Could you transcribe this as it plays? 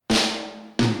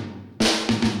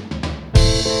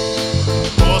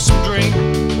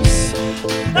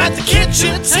the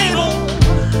kitchen table.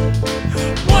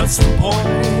 What's the point?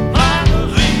 Minor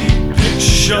league picture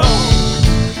show.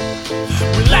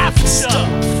 We laugh at stuff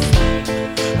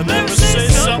and then we say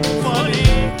something funny,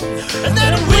 and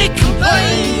then we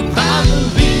complain. Minor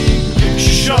league picture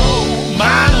show.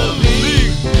 Minor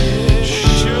league picture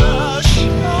show.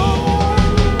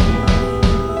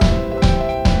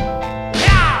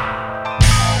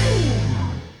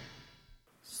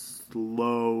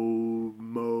 Slow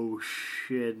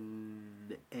motion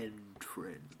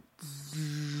entrance.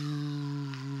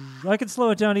 I could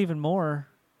slow it down even more.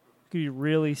 It could be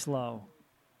really slow.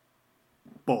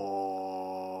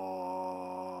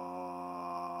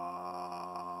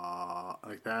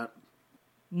 Like that.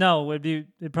 No, it'd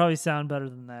probably sound better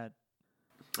than that.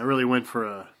 I really went for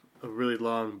a really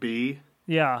long B.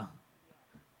 Yeah.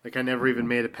 Like I never even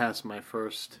made it past my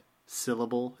first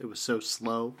syllable. It was so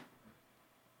slow.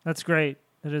 That's great.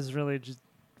 It is really just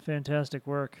fantastic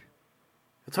work.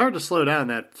 It's hard to slow down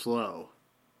that slow.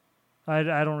 I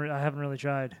haven't really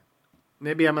tried.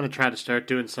 Maybe I'm going to try to start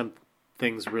doing some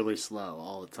things really slow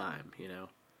all the time, you know?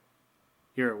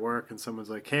 You're at work and someone's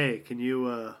like, hey, can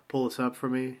you pull this up for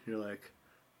me? You're like,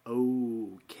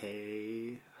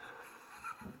 okay.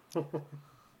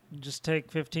 Just take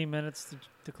 15 minutes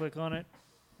to click on it.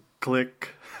 Click.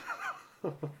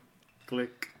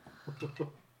 Click.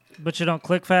 But you don't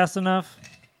click fast enough?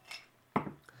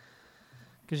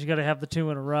 Because you got to have the two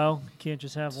in a row. You can't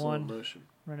just have Slow one motion.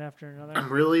 right after another.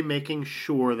 I'm really making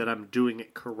sure that I'm doing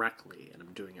it correctly and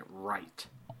I'm doing it right.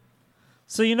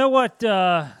 So you know what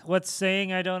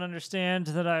saying I don't understand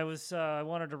that I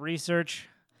wanted to research?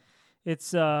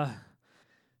 It's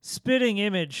spitting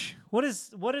image. What is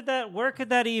that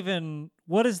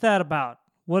about?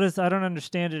 I don't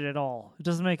understand it at all. It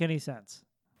doesn't make any sense.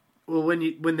 Well,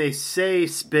 when they say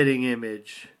spitting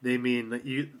image, they mean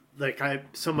that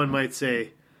someone might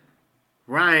say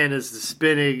Ryan is the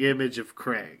spitting image of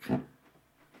Craig.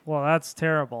 Well, that's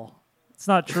terrible. It's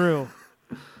not true.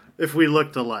 If we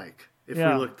looked alike.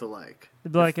 Yeah. We looked alike.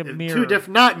 It'd be like a mirror.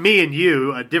 Not me and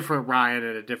you, a different Ryan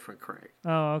and a different Craig.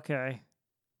 Oh, okay.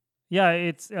 Yeah,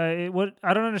 it's what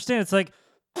I don't understand. It's like,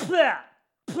 there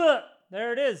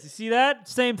it is. You see that?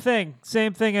 Same thing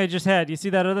I just had. You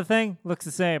see that other thing? Looks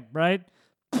the same, right?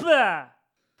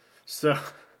 So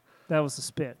that was a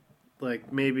spit.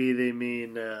 Like maybe they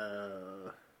mean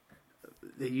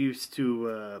they used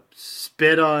to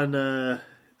spit on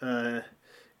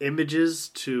images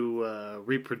to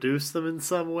reproduce them in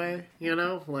some way, you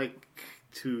know, like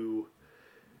to,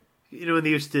 you know, when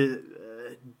they used to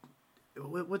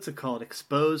what's it called,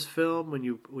 expose film, when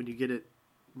you get it,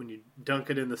 when you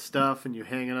dunk it in the stuff and you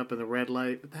hang it up in the red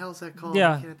light. What the hell is that called?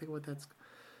 Yeah. I can't think of what that's.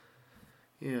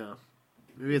 Yeah,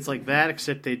 maybe it's like that,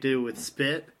 except they do with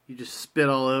spit. You just spit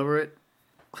all over it.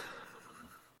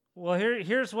 Well,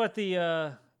 here's what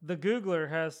the Googler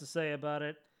has to say about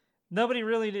it.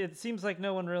 It seems like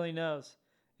no one really knows.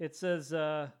 It says,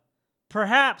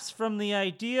 perhaps from the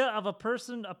idea of a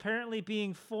person apparently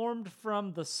being formed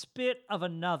from the spit of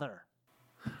another.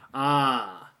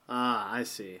 I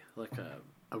see. Like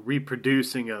a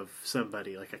reproducing of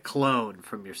somebody, like a clone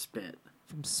from your spit.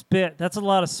 From spit. That's a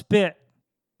lot of spit.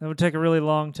 That would take a really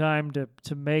long time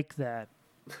to make that.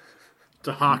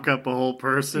 To hawk up a whole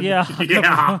person? Yeah.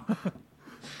 Yeah.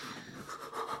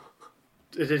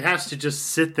 It has to just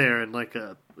sit there in like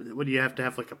what do you have to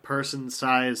have, like a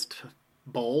person-sized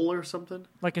bowl or something?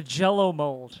 Like a Jell-O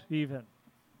mold, even.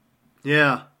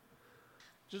 Yeah.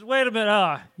 Just wait a minute.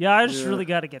 I just really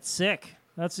got to get sick.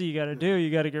 That's what you got to do.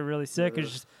 You got to get really sick.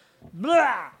 It's just,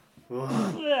 blah,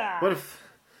 blah. What if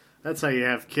that's how you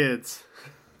have kids?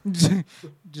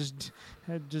 just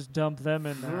dump them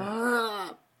in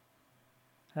there.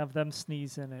 Have them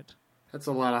sneeze in it. That's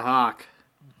a lot of hawk.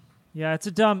 Yeah, it's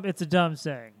a dumb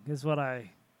saying. That's what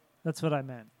I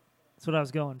meant. That's what I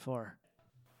was going for.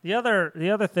 The other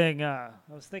thing I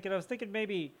was thinking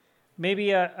maybe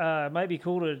it might be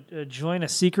cool to join a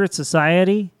secret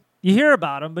society. You hear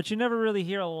about them, but you never really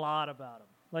hear a lot about them.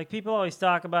 Like people always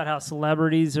talk about how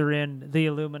celebrities are in the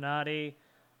Illuminati,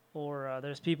 or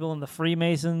there's people in the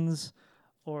Freemasons,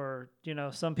 or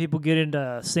some people get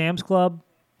into Sam's Club.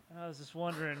 And I was just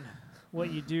wondering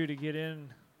what you do to get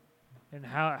in. And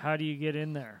how do you get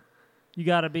in there? Do you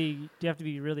have to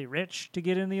be really rich to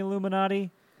get in the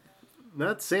Illuminati?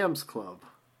 Not Sam's Club.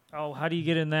 Oh, how do you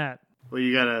get in that?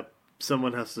 Well,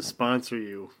 someone has to sponsor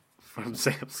you from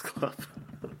Sam's Club.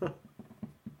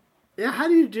 Yeah, how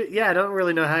do you do? Yeah, I don't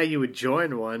really know how you would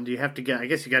join one. Do you have to I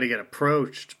guess you got to get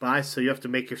approached by, so you have to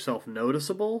make yourself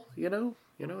noticeable, you got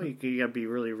to be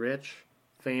really rich,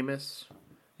 famous.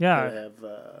 Yeah. Have,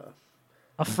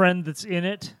 a friend that's in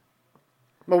it.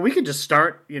 Well, we could just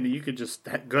start. You could just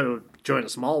go join a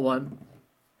small one.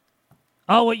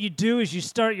 Oh, what you do is you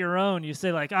start your own. You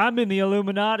say, like, I'm in the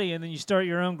Illuminati, and then you start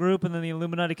your own group, and then the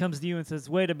Illuminati comes to you and says,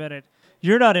 wait a minute,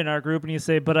 you're not in our group, and you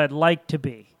say, but I'd like to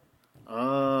be.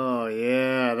 Oh,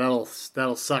 yeah,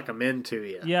 that'll suck them into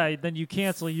you. Yeah, then you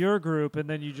cancel your group, and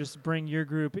then you just bring your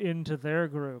group into their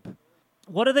group.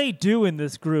 What do they do in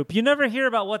this group? You never hear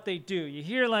about what they do. You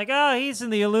hear, like, oh, he's in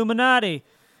the Illuminati.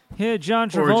 Here, John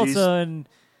Travolta Orgies. and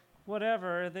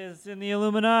whatever is in the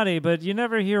Illuminati, but you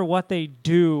never hear what they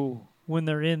do when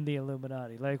they're in the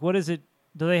Illuminati. Like, what is it?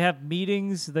 Do they have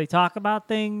meetings? Do they talk about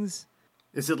things?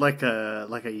 Is it like a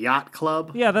yacht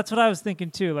club? Yeah, that's what I was thinking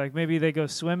too. Like maybe they go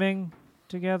swimming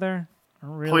together. I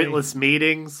don't really... Pointless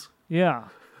meetings Yeah.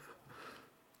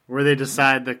 where they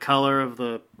decide the color of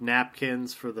the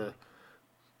napkins for the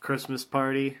Christmas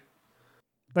party.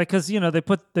 Like, cause they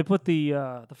put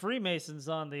the Freemasons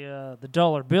on the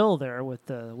dollar bill there with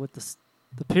the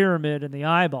pyramid and the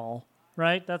eyeball,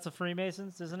 right? That's the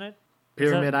Freemasons, isn't it?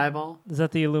 Pyramid eyeball? Is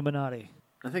that the Illuminati?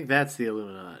 I think that's the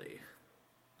Illuminati.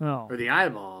 Oh, Or the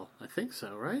eyeball. I think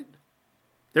so, right?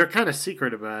 They're kind of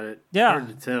secret about it. yeah. Hard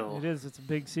to tell. It is. It's a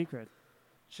big secret.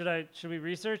 Should we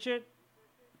research it?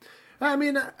 I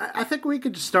mean, I think we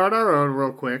could start our own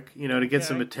real quick, to get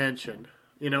some Okay. attention.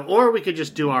 Or we could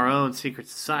just do our own secret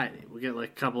society. We get like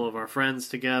a couple of our friends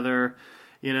together,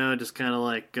 just kind of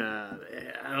like,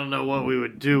 I don't know what we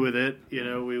would do with it.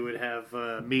 We would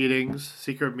have meetings,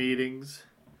 secret meetings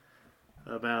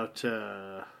about,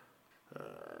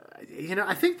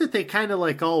 I think that they kind of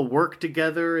like all work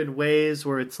together in ways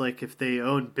where it's like if they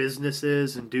own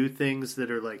businesses and do things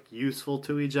that are like useful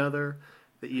to each other,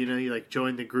 that, you like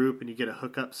join the group and you get a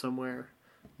hookup somewhere,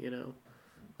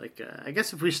 Like, I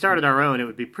guess if we started our own, it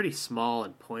would be pretty small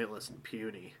and pointless and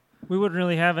puny. We wouldn't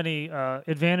really have any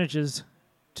advantages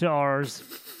to ours.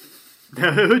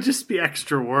 It would just be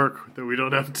extra work that we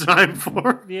don't have time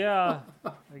for. Yeah,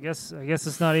 I guess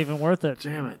it's not even worth it.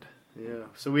 Damn it. Yeah.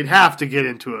 So we'd have to get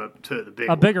into the big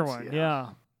A bigger ones, one, yeah.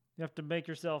 You have to make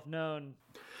yourself known.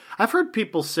 I've heard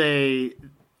people say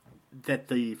that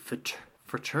the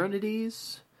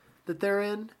fraternities that they're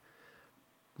in,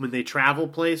 when they travel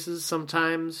places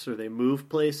sometimes, or they move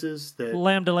places, that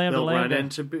Lambda, they'll run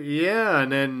into,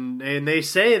 and they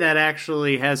say that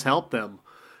actually has helped them.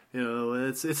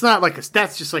 It's not like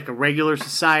that's just like a regular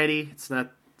society. It's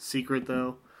not secret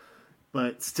though,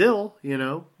 but still, we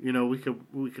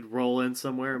could roll in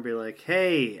somewhere and be like,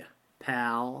 "Hey,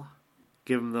 pal,"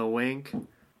 give them the wink.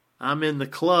 I'm in the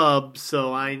club,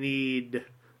 so I need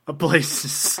a place to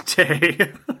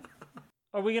stay.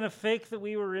 Are we gonna fake that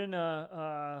we were in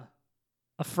a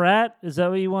frat? Is that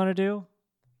what you want to do?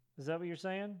 Is that what you're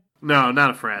saying? No,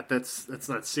 not a frat. That's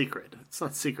not secret. It's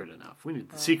not secret enough. We need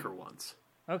the secret ones.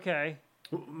 Okay.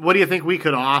 What do you think we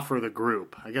could offer the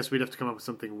group? I guess we'd have to come up with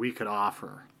something we could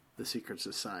offer the secret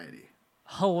society.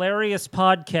 Hilarious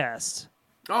podcast.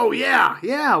 Oh yeah.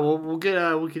 Well, we'll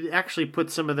get. We could actually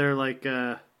put some of their like,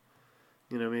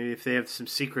 maybe if they have some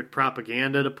secret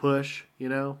propaganda to push,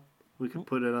 we could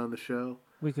put it on the show.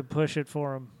 We could push it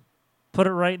for them. Put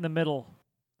it right in the middle.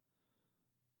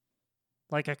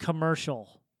 Like a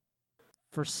commercial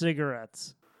for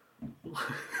cigarettes.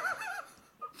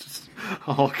 Just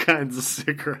all kinds of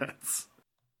cigarettes.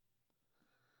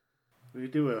 We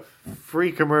do a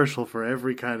free commercial for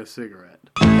every kind of cigarette.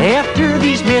 After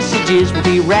these messages, we'll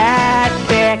be right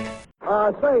back.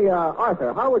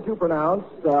 Arthur, how would you pronounce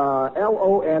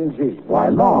L-O-N-G? Why,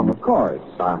 long, of course.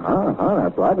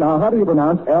 That's right. Now, how do you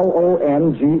pronounce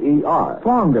L-O-N-G-E-R?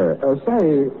 Longer.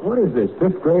 Say, what is this,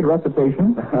 fifth grade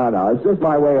recitation? No, it's just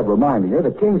my way of reminding you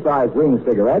that king-size wing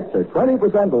cigarettes are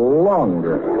 20%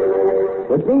 longer,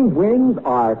 which means wings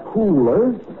are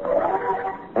cooler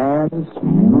and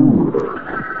smoother.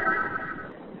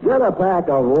 Get a pack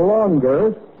of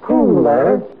longer,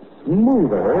 cooler,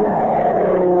 smoother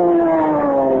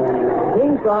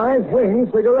king-size wing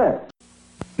cigarettes.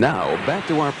 Now, back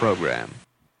to our program.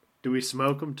 Do we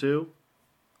smoke them too?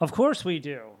 Of course we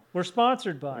do. We're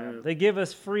sponsored by them. They give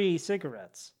us free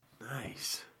cigarettes.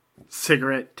 Nice.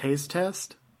 Cigarette taste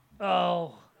test?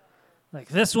 Oh, like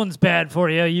this one's bad for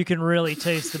you. You can really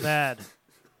taste the bad.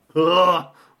 Ugh.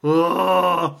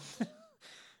 Ugh.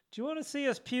 Do you want to see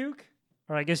us puke?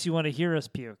 Or I guess you want to hear us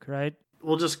puke, right?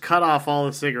 We'll just cut off all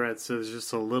the cigarettes so there's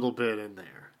just a little bit in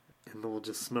there. And then we'll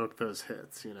just smoke those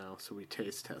hits, so we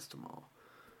taste test them all.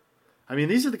 I mean,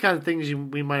 these are the kind of things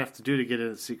we might have to do to get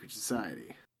into secret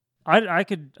society. I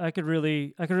could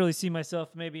really see myself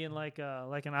maybe in like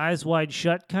an Eyes Wide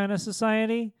Shut kind of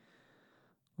society.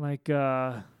 Like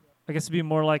a I guess it'd be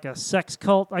more like a sex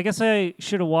cult. I guess I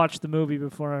should have watched the movie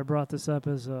before I brought this up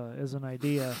as an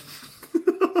idea.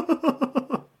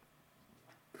 But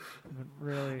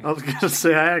really, I was gonna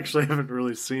say I actually haven't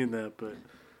really seen that, but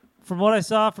from what I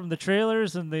saw from the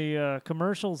trailers and the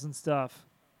commercials and stuff,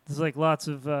 there's like lots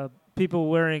of people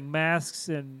wearing masks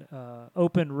and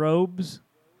open robes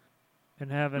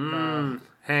and having.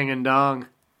 hanging dong.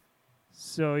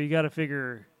 So you got to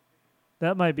figure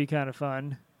that might be kind of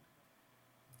fun.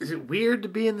 Is it weird to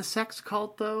be in the sex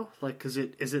cult though? Like, is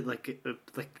it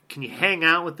like can you hang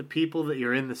out with the people that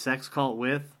you're in the sex cult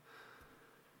with?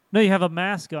 No, you have a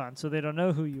mask on, so they don't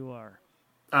know who you are.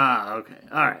 Ah, okay,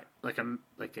 all right, like a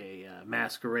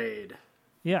masquerade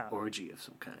Yeah, orgy of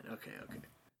some kind. Okay.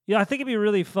 yeah. I think it'd be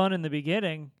really fun in the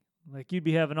beginning. Like you'd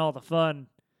be having all the fun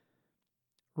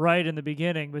right in the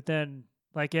beginning, but then,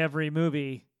 like every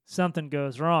movie, something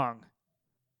goes wrong.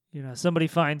 You know, somebody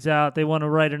finds out they want to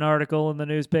write an article in the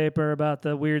newspaper about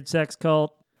the weird sex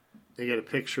cult. They get a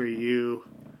picture of you,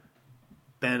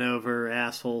 bent over,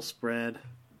 asshole spread.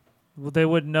 Well, they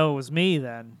wouldn't know it was me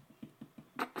then.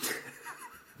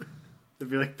 They'd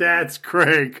be like, "That's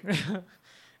Craig."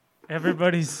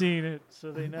 Everybody's seen it,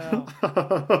 so they know.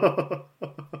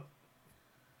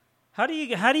 How do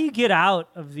you get out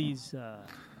of these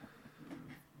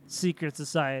secret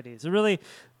societies? Really,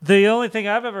 the only thing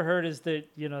I've ever heard is that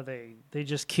they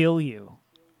just kill you,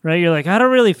 right? You're like, I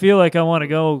don't really feel like I want to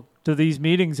go to these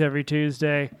meetings every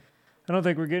Tuesday. I don't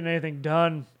think we're getting anything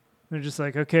done. They're just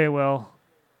like, okay, well,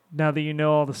 now that you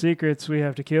know all the secrets, we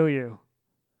have to kill you.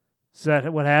 Is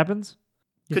that what happens?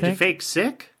 Could you fake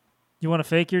sick? You want to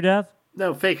fake your death?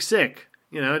 No, fake sick.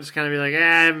 Just kind of be like,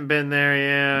 I haven't been there.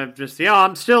 Yeah,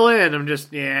 I'm still in. I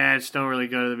just don't really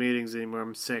go to the meetings anymore.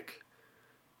 I'm sick.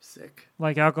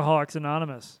 Like Alcoholics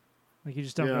Anonymous. Like you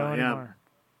just don't go anymore.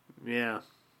 Yeah.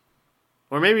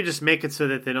 Or maybe just make it so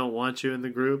that they don't want you in the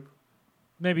group.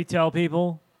 Maybe tell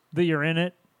people that you're in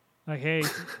it. Like, hey,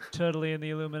 totally in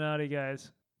the Illuminati,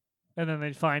 guys. And then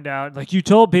they find out, like, you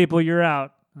told people you're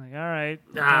out. Like, all right.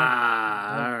 All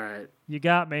right. You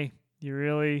got me. You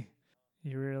really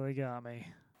got me.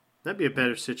 That'd be a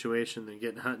better situation than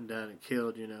getting hunted down and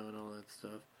killed, and all that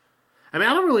stuff. I mean,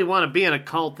 I don't really want to be in a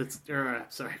cult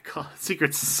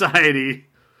secret society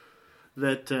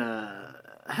that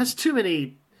has too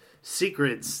many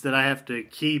secrets that I have to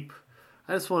keep.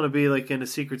 I just want to be like in a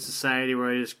secret society where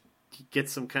I just get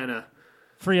some kind of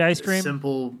free ice cream.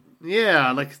 Simple,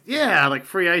 like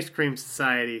free ice cream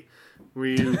society where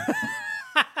you,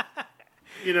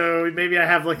 maybe I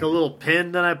have like a little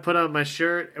pin that I put on my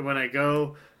shirt, and when I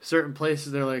go certain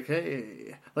places, they're like,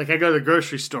 hey. Like, I go to the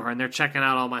grocery store, and they're checking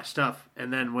out all my stuff.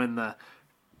 And then when the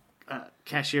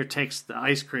cashier takes the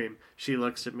ice cream, she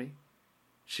looks at me,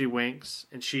 she winks,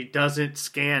 and she doesn't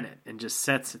scan it and just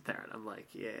sets it there. And I'm like,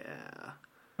 yeah.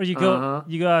 Or you go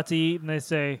out to eat, and they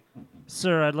say,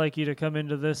 sir, I'd like you to come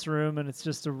into this room, and it's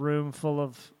just a room full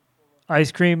of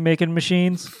ice cream making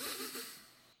machines.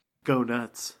 Go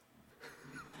nuts.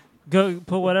 Go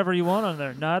put whatever you want on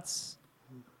there. Nuts,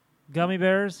 gummy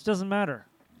bears, doesn't matter.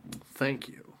 Thank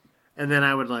you. And then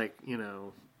I would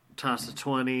toss a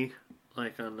 20,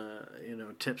 like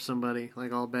on tip somebody,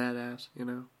 like all badass,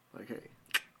 like, hey.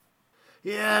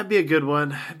 Yeah, it'd be a good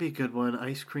one.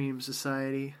 Ice cream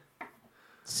society.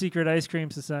 Secret ice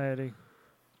cream society.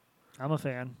 I'm a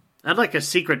fan. I'd like a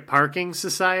secret parking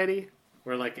society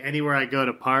where like anywhere I go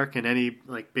to park in any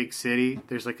like big city,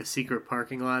 there's like a secret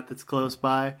parking lot that's close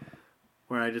by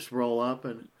where I just roll up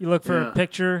and you look for a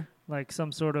picture. Like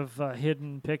some sort of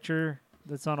hidden picture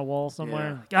that's on a wall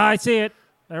somewhere. Yeah. Like, I see it.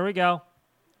 There we go.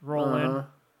 Roll in.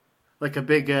 Like a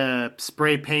big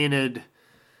spray painted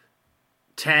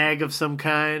tag of some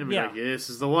kind. Like, this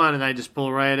is the one, and I just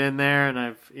pull right in there, and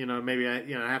I've maybe I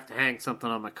have to hang something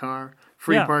on my car.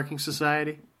 Free parking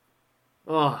society.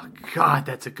 Oh God,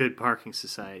 that's a good parking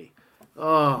society.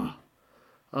 Oh,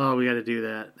 we got to do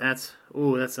that.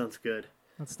 That sounds good.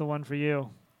 That's the one for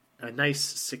you. A nice,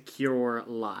 secure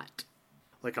lot.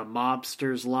 Like a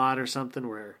mobster's lot or something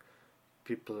where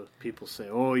people say,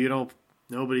 oh,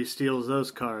 nobody steals those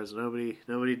cars.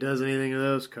 Nobody does anything to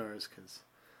those cars because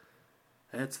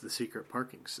that's the secret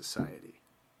parking society.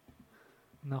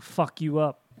 And they'll fuck you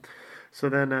up. So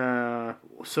then,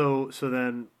 so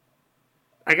then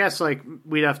I guess like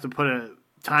we'd have to put a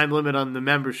time limit on the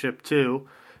membership too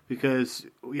because,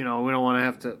 we don't want to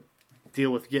have to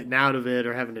deal with getting out of it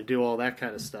or having to do all that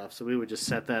kind of stuff. So we would just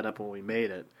set that up when we made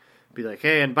it. Be like,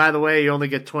 hey, and by the way, you only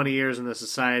get 20 years in the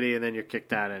society and then you're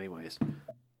kicked out anyways.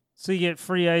 So you get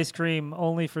free ice cream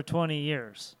only for 20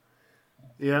 years.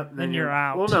 Yep. Then you're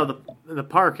out. Well, no, the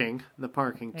parking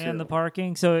too. And the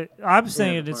parking. So I'm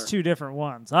saying the it's parking. two different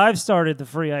ones. I've started the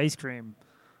free ice cream.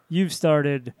 You've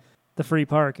started the free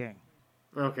parking.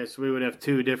 Okay, so we would have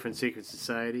two different secret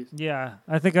societies. Yeah,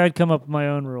 I think I'd come up with my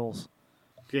own rules.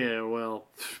 Yeah, well,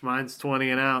 mine's 20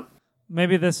 and out.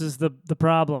 Maybe this is the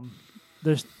problem.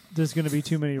 There's going to be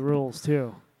too many rules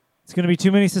too. It's going to be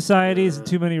too many societies and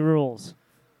too many rules.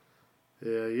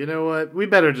 Yeah, you know what? We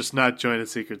better just not join a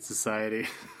secret society.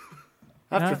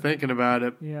 After thinking about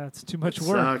it, Yeah, it's too much it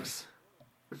work. sucks.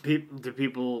 Do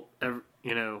people ever,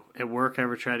 at work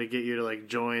ever try to get you to like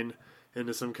join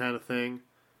into some kind of thing?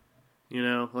 You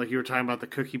know, like you were talking about the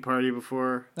cookie party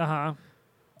before. Uh-huh.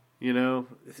 You know,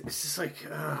 it's just like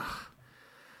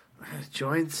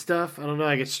join stuff. I don't know.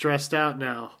 I get stressed out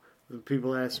now when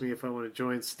people ask me if I want to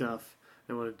join stuff.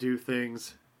 I want to do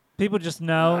things. People just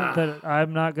know that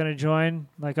I'm not going to join.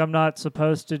 Like, I'm not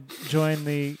supposed to join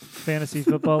the fantasy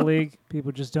football league.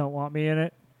 People just don't want me in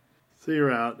it. So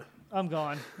you're out. I'm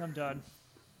gone. I'm done.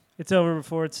 It's over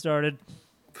before it started.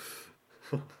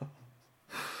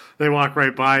 They walk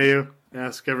right by you,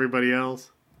 ask everybody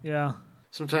else. Yeah.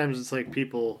 Sometimes it's like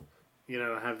people,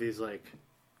 have these like,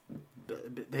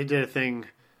 they did a thing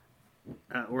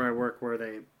where I work where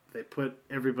they put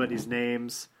everybody's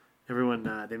names.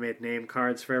 Everyone, they made name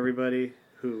cards for everybody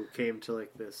who came to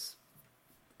like this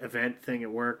event thing at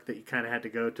work that you kind of had to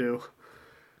go to.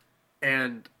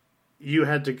 And you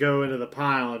had to go into the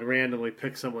pile and randomly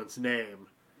pick someone's name.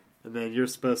 And then you're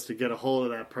supposed to get a hold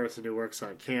of that person who works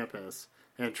on campus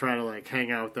and try to like hang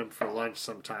out with them for lunch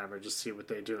sometime or just see what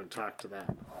they do and talk to them.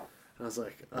 And I was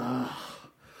like, oh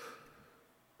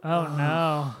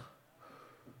No.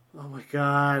 oh my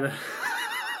God.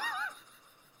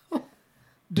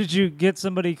 Did you get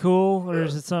somebody cool, or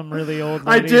is it some really old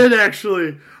I lady? did,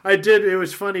 actually. I did. It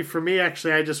was funny for me,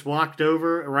 actually. I just walked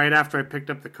over right after I picked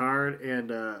up the card,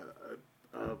 and a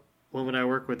woman I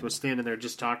work with was standing there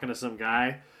just talking to some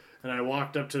guy, and I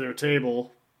walked up to their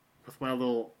table with my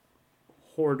little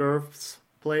hors d'oeuvres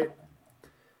plate,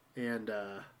 and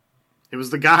it was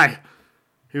the guy.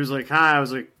 He was like, hi. I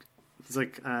was like, he's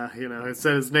like, it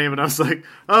said his name, and I was like,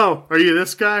 oh, are you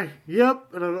this guy?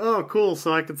 Yep. And I'm, oh, cool.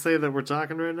 So I can say that we're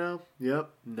talking right now? Yep.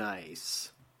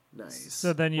 Nice.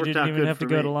 So then you Worked didn't out even good have to for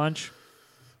go me. to lunch?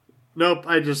 Nope.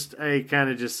 I kind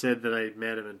of just said that I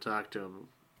met him and talked to him,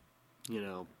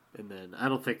 and then I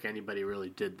don't think anybody really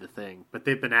did the thing, but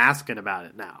they've been asking about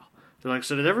it now. They're like,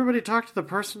 so did everybody talk to the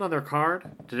person on their card?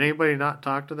 Did anybody not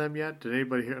talk to them yet? Did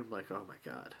anybody hear? I'm like, oh my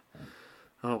God.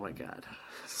 Oh my God.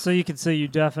 So you can say you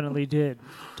definitely did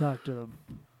talk to them.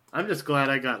 I'm just glad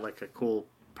I got like a cool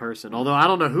person. Although I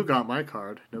don't know who got my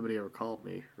card. Nobody ever called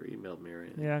me or emailed me or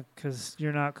anything. Yeah, because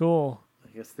you're not cool.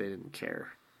 I guess they didn't care.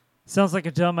 Sounds like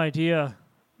a dumb idea.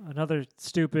 Another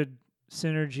stupid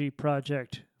synergy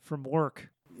project from work.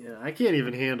 Yeah, I can't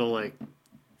even handle like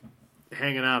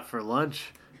hanging out for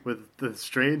lunch with the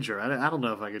stranger. I don't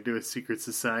know if I could do a secret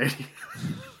society.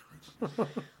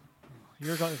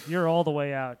 You're all the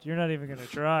way out. You're not even going to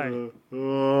try.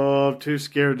 I'm too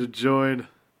scared to join.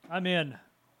 I'm in.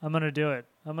 I'm going to do it.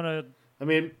 I'm going I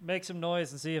mean, to make some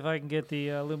noise and see if I can get the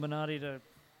Illuminati to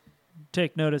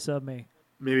take notice of me.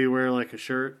 maybe wear like a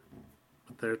shirt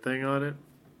with their thing on it.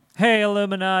 Hey,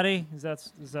 Illuminati. Is that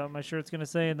what my shirt's going to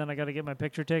say? And then I got to get my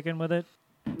picture taken with it?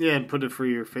 Yeah, and put it for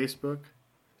your Facebook.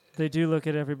 They do look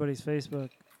at everybody's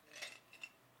Facebook.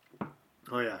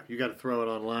 Oh yeah, you got to throw it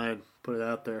online, put it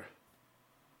out there,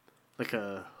 like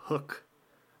a hook.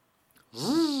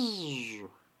 Wow,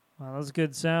 that was a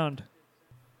good sound.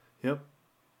 Yep,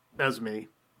 that was me.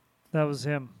 That was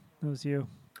him. That was you.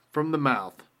 From the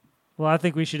mouth. Well, I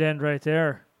think we should end right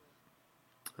there.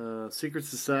 Secret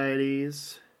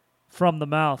societies. From the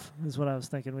mouth is what I was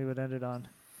thinking we would end it on.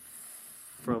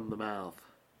 From the mouth.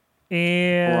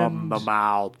 And From the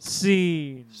mouth.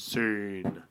 scene. Scene.